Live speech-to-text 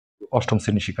অষ্টম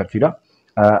শ্রেণীর শিক্ষার্থীরা,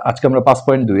 আজকে আমরা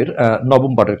 5.2 এর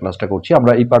নবম পার্টের ক্লাসটা করছি।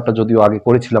 আমরা এই পার্টটা যদিও আগে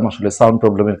করেছিলাম, আসলে সাউন্ড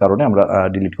প্রবলেমের কারণে আমরা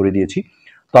ডিলিট করে দিয়েছি।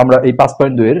 তো আমরা এই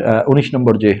 5.2 এর 19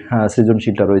 নম্বর যে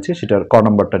সৃজনশীলটা রয়েছে সেটার ক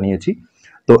নম্বরটা নিয়েছি।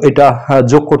 তো এটা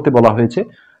যোগ করতে বলা হয়েছে।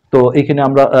 তো এখানে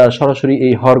আমরা সরাসরি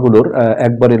এই হরগুলোর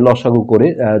একবারে লসাগু করে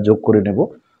যোগ করে নেব।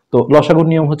 তো লসাগুর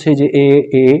নিয়ম হচ্ছে যে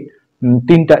এ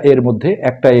তিনটা এর মধ্যে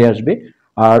একটা এ আসবে,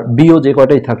 আর বিও যে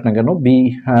কয়টাই থাক না কেন, বি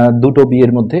দুটো বি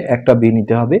এর মধ্যে একটা বি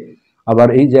নিতে হবে। আবার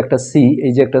এই যে একটা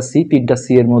সি, তিনটা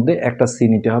সি এর মধ্যে একটা সি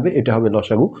নিতে হবে, এটা হবে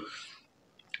লসাগু।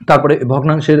 তারপরে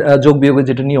ভগ্নাংশের যোগ বিয়োগের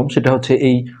যেটা নিয়ম সেটা হচ্ছে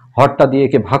এই হরটা দিয়ে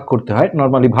একে ভাগ করতে হয়।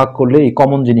 নর্মালি ভাগ করলে এই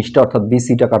কমন জিনিসটা অর্থাৎ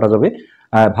বিসিটা কাটা যাবে,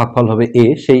 ভাগফল হবে এ,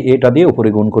 সেই এটা দিয়ে উপরে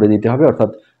গুণ করে দিতে হবে, অর্থাৎ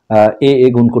এ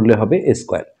গুণ করলে হবে এ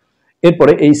স্কোয়ার।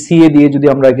 এরপরে এই সি এ দিয়ে যদি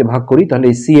আমরা একে ভাগ করি তাহলে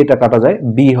এই সি এটা কাটা যায়,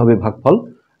 বি হবে ভাগফল।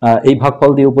 এই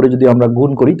ভাগফল দিয়ে উপরে যদি আমরা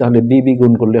গুণ করি তাহলে বি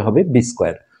গুণ করলে হবে বি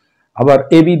স্কোয়ার। আবার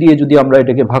এবি দিয়ে যদি আমরা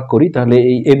এটাকে ভাগ করি তাহলে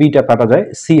এই এবিটা কাটা যায়,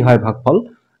 সি হয় ভাগফল।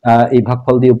 এই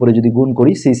ভাগফল দিয়ে উপরে যদি গুণ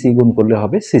করি সি গুণ করলে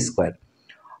হবে সি স্কোয়ার।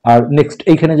 আর নেক্সট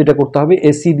এইখানে যেটা করতে হবে,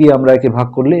 এসি দিয়ে আমরা একে ভাগ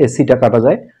করলে এসিটা কাটা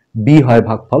যায়, বি হয়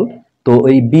ভাগফল। তো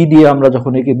এই বি দিয়ে আমরা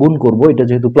যখন একে গুণ করব, এটা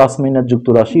যেহেতু প্লাস মাইনাস যুক্ত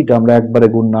রাশি, এটা আমরা একবারে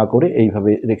গুণ না করে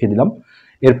এইভাবে রেখে দিলাম।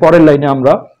 এর পরের লাইনে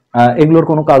আমরা এগুলোর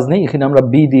কোনো কাজ নেই, এখানে আমরা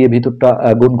বি দিয়ে ভিতরটা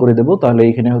গুণ করে দেব। তাহলে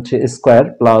এখানে হচ্ছে square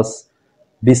plus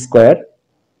B square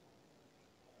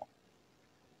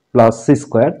plus C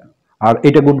square. আর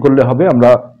এটা গুণ করলে হবে, আমরা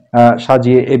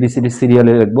সাজিয়ে এবিসিডি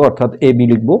সিরিয়ালে লিখবো, অর্থাৎ এ বি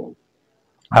লিখবো।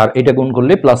 আর এটা গুণ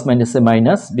করলে প্লাস মাইনাসে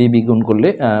মাইনাস, বি গুণ করলে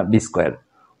বি স্কোয়ার।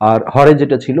 আর হরে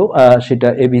যেটা ছিল সেটা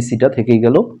এবিসিটা থেকেই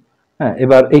গেল। হ্যাঁ,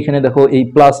 এবার এইখানে দেখো এই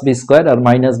প্লাস বি স্কোয়ার আর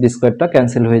মাইনাস বি স্কোয়ারটা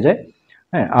ক্যান্সেল হয়ে যায়।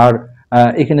 হ্যাঁ, আর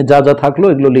এখানে যা যা থাকলো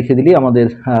এগুলো লিখে দিলেই আমাদের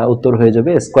উত্তর হয়ে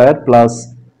যাবে square plus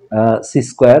C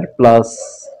square plus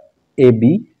A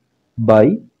B by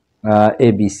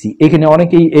ABC. এখানে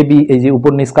অনেকেই এবি এই যে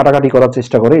উপর নিচ কাটাকাটি করার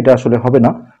চেষ্টা করে, এটা আসলে হবে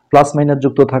না। প্লাস মাইনাস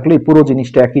যুক্ত থাকলে পুরো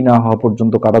জিনিসটা একই না হওয়া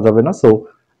পর্যন্ত কাটা যাবে না। সো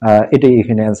এটাই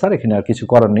এখানে অ্যান্সার, এখানে আর কিছু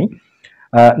করার নেই।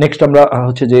 নেক্সট আমরা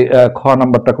হচ্ছে যে খ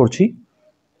নাম্বারটা করছি।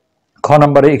 খ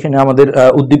নাম্বারে এখানে আমাদের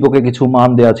উদ্দীপকে কিছু মান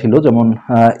দেয়া ছিল, যেমন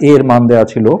এর মান দেয়া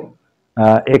ছিল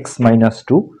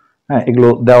x-2। হ্যাঁ, এগুলো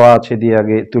দেওয়া আছে দিয়ে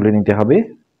আগে তুলে নিতে হবে।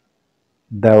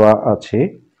 দেওয়া আছে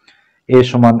a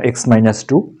সমান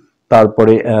x-2,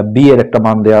 তারপরে বি এর একটা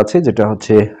মান দেওয়া আছে যেটা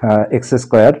হচ্ছে x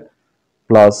square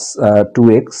plus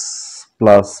 2x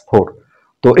plus 4।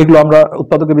 তো এগুলো আমরা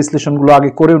উৎপাদকের বিশ্লেষণগুলো আগে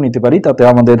করেও নিতে পারি, তাতে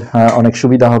আমাদের অনেক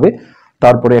সুবিধা হবে।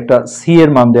 তারপরে একটা সি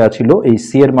এর মান দেওয়া ছিল, এই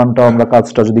সি এর মানটাও আমরা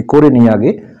কাজটা যদি করে নিই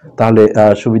আগে তাহলে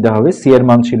সুবিধা হবে। সি এর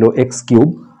মান ছিল x³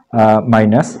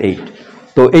 মাইনাস 8।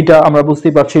 তো এইটা আমরা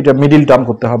বুঝতেই পারছি, এটা মিডিল টার্ম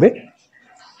করতে হবে।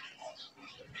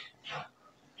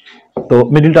 তো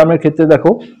মিডিল টার্মের ক্ষেত্রে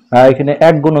দেখো এখানে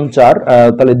 1 গুণন 4,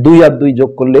 তাহলে 2 আর 2 যোগ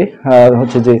করলে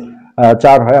হচ্ছে যে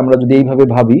 4 হয়। আমরা যদি এইভাবে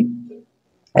ভাবি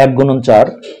 1 গুণন 4,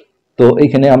 তো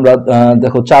এখানে আমরা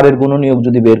দেখো 4 এর গুণনীয়ক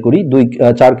যদি বের করি,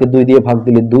 4 কে 2 দিয়ে ভাগ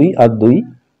দিলে 2 আর 2।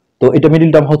 তো এটা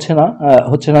মিডিল টার্ম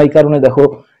হচ্ছে না এই কারণে দেখো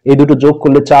এই দুটো যোগ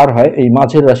করলে 4 হয়, এই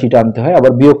মাঝের রাশিটা আনতে হয়,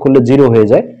 আবার বিয়োগ করলে 0 হয়ে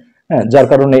যায়। হ্যাঁ, যার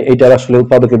কারণে এইটার আসলে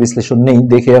উৎপাদকের বিশ্লেষণ নেই,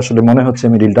 দেখে আসলে মনে হচ্ছে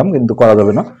মিডিল টার্ম, কিন্তু করা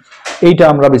যাবে না। এইটা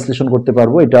আমরা বিশ্লেষণ করতে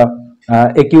পারবো, এটা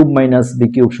এ কিউব মাইনাস বি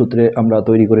কিউব সূত্রে আমরা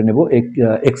তৈরি করে নেব।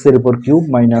 এক্স এর উপর কিউব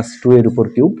মাইনাস 2 এর উপর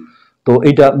কিউব। তো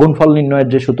এইটা গুণফল নির্ণয়ের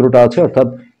যে সূত্রটা আছে, অর্থাৎ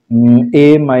এ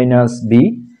minus B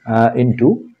into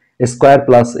square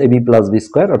plus A B plus B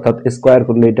square, অর্থাৎ স্কোয়ার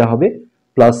করলে এটা হবে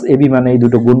প্লাস এ বি মানে এই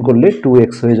দুটো গুণ করলে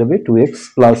 2x হয়ে যাবে, 2x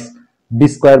প্লাস বি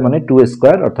স্কোয়ার মানে 2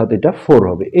 স্কোয়ার, অর্থাৎ এটা 4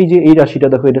 হবে। এই যে এই রাশিটা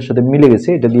দেখো এটার সাথে মিলে গেছে,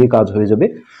 এটা দিয়ে কাজ হয়ে যাবে।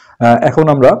 এখন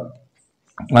আমরা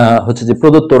হচ্ছে যে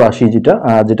প্রদত্ত রাশি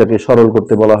যেটাকে সরল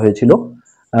করতে বলা হয়েছিল,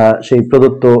 সেই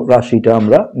প্রদত্ত রাশিটা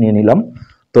আমরা নিয়ে নিলাম।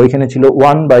 তো এখানে ছিল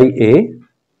 1/a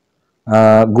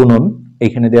গুণন,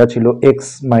 এখানে দেওয়া ছিল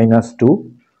x-2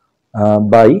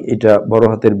 বাই এটা বড়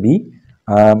হাতের বি,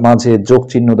 মাঝে যোগ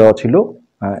চিহ্ন দেওয়া ছিল,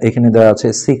 এখানে দেওয়া আছে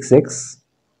 6x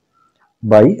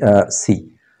বাই সি।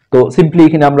 তো সিম্পলি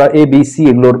এখানে আমরা এ বি সি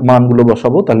এগুলোর মানগুলো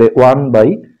বসাবো। তাহলে 1/a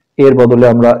এর বদলে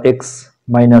আমরা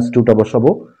x-2টা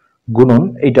বসাবো, গুণন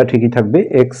এইটা ঠিকই থাকবে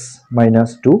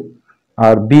x-2,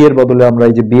 আর বি এর বদলে আমরা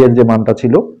এই যে বি এর যে মানটা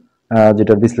ছিল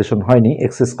যেটার বিশ্লেষণ হয়নি,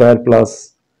 x² প্লাস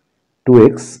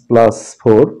 2x প্লাস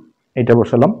 4 এটা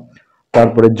বসালাম।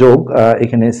 তারপরে যোগ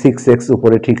এখানে 6x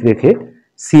উপরে ঠিক রেখে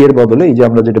সি এর বদলে এই যে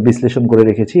আমরা যেটা বিশ্লেষণ করে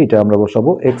রেখেছি এটা আমরা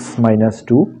বসাবো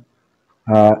x-2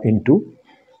 into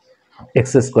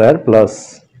x² plus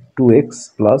 2x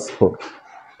plus 4।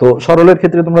 তো সরলের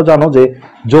ক্ষেত্রে তোমরা জানো যে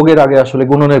যোগের আগে আসলে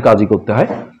গুণনের কাজই করতে হয়।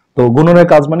 তো গুণনের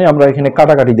কাজ মানে আমরা এখানে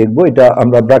কাটাকাটি দেখব, এটা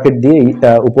আমরা ব্র্যাকেট দিয়ে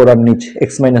উপর আর নিচ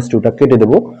x-2টা কেটে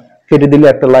দেব। কেটে দিলে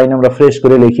একটা লাইন আমরা ফ্রেশ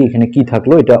করে লিখি, এখানে কি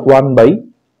থাকলো, এটা 1/,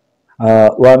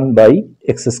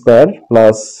 1/x²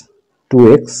 প্লাস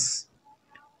 2x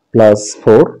প্লাস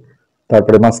 4,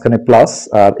 তারপরে মাঝখানে প্লাস,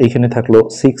 আর এইখানে থাকলো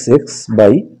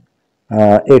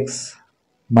 6x/x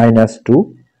minus 2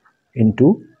 into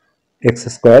x²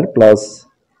 plus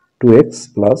 2x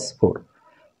plus 4।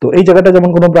 তো এই জায়গাটা যেমন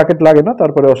কোনো ব্র্যাকেট লাগে না,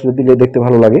 তারপরে আসলে দিলে দেখতে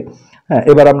ভালো লাগে। হ্যাঁ,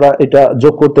 এবার আমরা এটা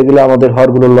যোগ করতে গেলে আমাদের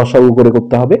হরগুলোর লসাগু করে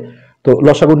করতে হবে। তো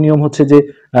লসাগুর নিয়ম হচ্ছে যে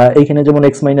এইখানে যেমন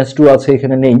x-2 আছে,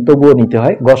 এখানে নেই, তবুও নিতে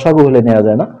হয়, গসাগু হলে নেওয়া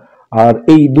যায় না। আর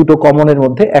এই দুটো কমনের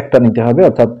মধ্যে একটা নিতে হবে,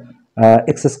 অর্থাৎ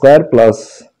x² প্লাস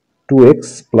 2x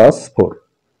প্লাস 4।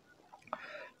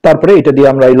 তারপরে এটা দিয়ে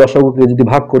আমরা এই লসাগুকে যদি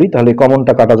ভাগ করি তাহলে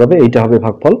কমনটা কাটা যাবে, এইটা হবে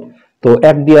ভাগফল। তো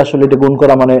 1 দিয়ে আসলে এটা গুণ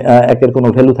করা মানে একের কোনো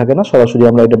ভ্যালু থাকে না, সরাসরি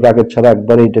আমরা এটা ব্র্যাকেট ছাড়া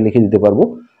একবারে এটা লিখে দিতে পারবো।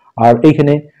 আর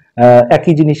এইখানে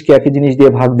একই জিনিসকে একই জিনিস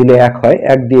দিয়ে ভাগ দিলে 1 হয়,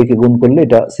 1 দিয়ে একে গুণ করলে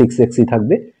এটা 6xই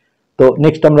থাকবে। তো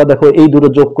নেক্সট আমরা দেখো এই দুটো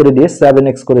যোগ করে দিয়ে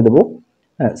 7x করে দেবো।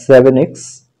 হ্যাঁ, 7x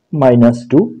মাইনাস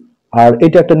 2। আর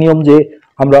এটা একটা নিয়ম যে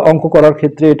আমরা অঙ্ক করার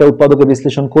ক্ষেত্রে এটা উৎপাদকে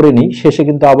বিশ্লেষণ করে নিই, শেষে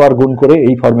কিন্তু আবার গুণ করে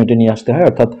এই ফরম্যাটে নিয়ে আসতে হয়,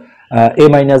 অর্থাৎ a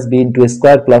minus B into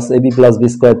square plus ab plus B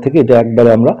square থেকে এটা একবারে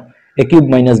আমরা a cube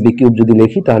minus B cube যদি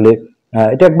লিখি তাহলে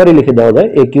এটা একবারে লিখে দেওয়া যায়,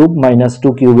 a কিউব মাইনাস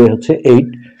 2 কিউবে হচ্ছে 8।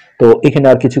 তো এখানে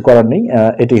আর কিছু করার নেই,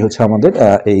 এটাই হচ্ছে আমাদের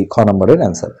এই খ নম্বরের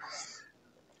অ্যান্সার।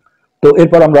 তো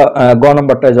এরপর আমরা গ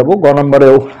নম্বরটায় যাব। গ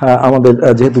নম্বরেও আমাদের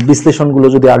যেহেতু বিশ্লেষণগুলো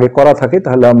যদি আগে করা থাকে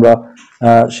তাহলে আমরা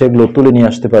সেগুলো তুলে নিয়ে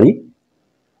আসতে পারি।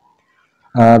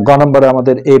 গ নম্বরে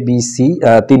আমাদের এ বি সি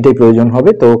তিনটেই প্রয়োজন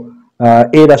হবে। তো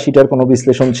এ রাশিটার কোনো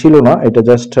বিশ্লেষণ ছিল না, এটা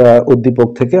জাস্ট উদ্দীপক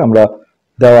থেকে আমরা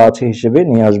দেওয়া আছে হিসেবে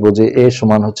নিয়ে আসবো যে এ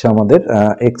সমান হচ্ছে আমাদের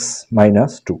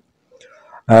x-2।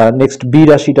 নেক্সট বি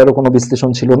রাশিটারও কোনো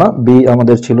বিশ্লেষণ ছিল না, বি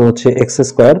আমাদের ছিল হচ্ছে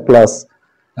x² প্লাস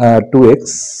 2x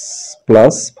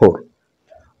প্লাস 4।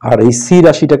 আর এই সি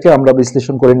রাশিটাকে আমরা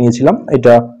বিশ্লেষণ করে নিয়েছিলাম,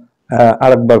 এটা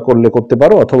আরেকবার করলে করতে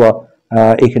পারো, অথবা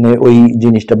এখানে ওই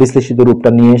জিনিসটা বিশ্লেষিত রূপটা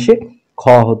নিয়ে এসে খ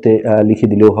হতে লিখে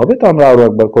দিলেও হবে। তো আমরা আরো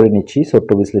একবার করে নিচ্ছি ছোট্ট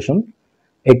বিশ্লেষণ,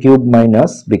 a cube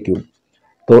minus B cube.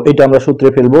 তো এটা আমরা সূত্রে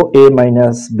ফেলবো a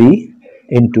minus B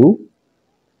into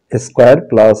square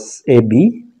plus A B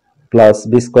plus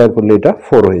B square করলে এটা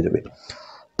 4 হয়ে যাবে।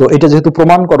 তো এটা যেহেতু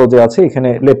প্রমাণ করো যে আছে, এখানে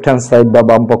লেফট হ্যান্ড সাইড বা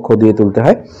বাম পক্ষ দিয়ে তুলতে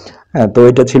হয়। হ্যাঁ, তো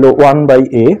এটা ছিল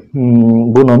 1/a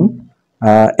গুণন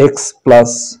x প্লাস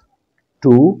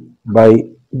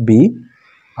 2/b,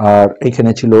 আর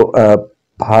এখানে ছিল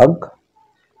ভাগ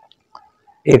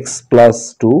x প্লাস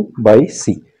 2/c।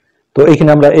 তো এখানে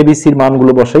আমরা এবিসির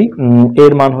মানগুলো বসাই।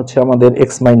 এর মান হচ্ছে আমাদের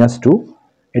x-2,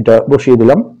 এটা বসিয়ে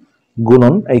দিলাম,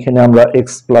 গুণন এখানে আমরা x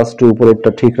প্লাস 2 উপরেরটা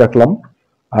ঠিক রাখলাম,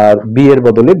 আর বি এর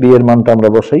বদলে বি এর মানটা আমরা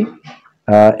বসাই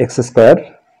x²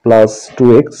 plus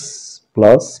 2x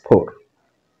plus 4।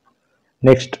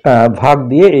 Next ভাগ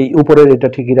দিয়ে এই উপরের এটা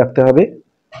ঠিকই রাখতে হবে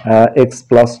x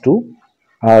প্লাস 2,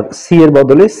 আর সি এর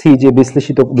বদলে সি যে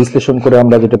বিশ্লেষণ করে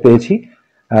আমরা যেটা পেয়েছি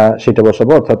সেটা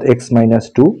বসাবো, অর্থাৎ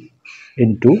x-2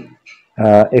 into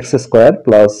x²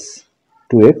 plus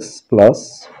 2x plus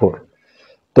 4।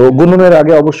 তো গুণনের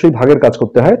আগে অবশ্যই ভাগের কাজ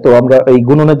করতে হয়, তো আমরা এই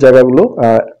গুণনের জায়গাগুলো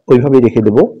ওইভাবেই রেখে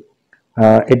দেব।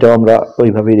 এটাও আমরা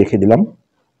ওইভাবেই রেখে দিলাম,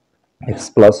 x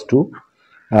প্লাস 2,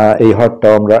 এই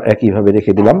হরটাও আমরা একইভাবে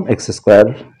রেখে দিলাম, x²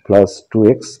 প্লাস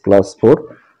 2x প্লাস 4।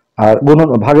 আর গুণন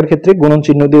ভাগের ক্ষেত্রে গুণন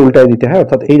চিহ্ন দিয়ে উল্টায় দিতে হয়,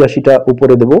 অর্থাৎ এই রাশিটা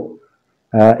উপরে দেব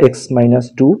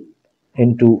x-2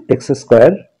 into x²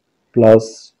 plus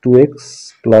 2x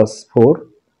plus 4,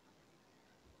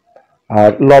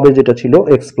 আর লবে যেটা ছিল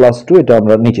x প্লাস 2 এটা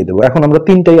আমরা নিচে দেবো। এখন আমরা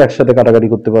তিনটাই একসাথে কাটাকাটি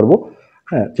করতে পারবো,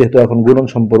 হ্যাঁ, যেহেতু এখন গুণন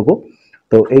সম্পর্ক।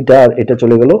 তো এইটা আর এটা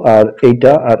চলে গেল, আর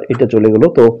এইটা আর এটা চলে গেল।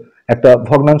 তো একটা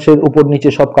ভগ্নাংশের উপর নিচে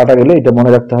সব কাটা গেলে এটা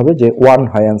মনে রাখতে হবে যে 1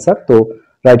 হয় অ্যান্সার। তো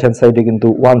রাইট হ্যান্ড সাইডে কিন্তু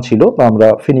 1 ছিল, তো আমরা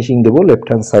ফিনিশিং দেবো লেফট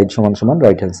হ্যান্ড সাইড সমান সমান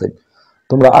রাইট হ্যান্ড সাইড।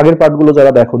 তোমরা আগের পার্টগুলো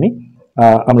যারা দেখোনি,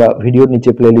 আমরা ভিডিওর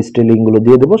নিচে প্লে লিস্টে লিঙ্কগুলো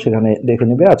দিয়ে দেবো, সেখানে দেখে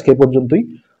নেবে। আজকে পর্যন্তই,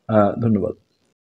 ধন্যবাদ।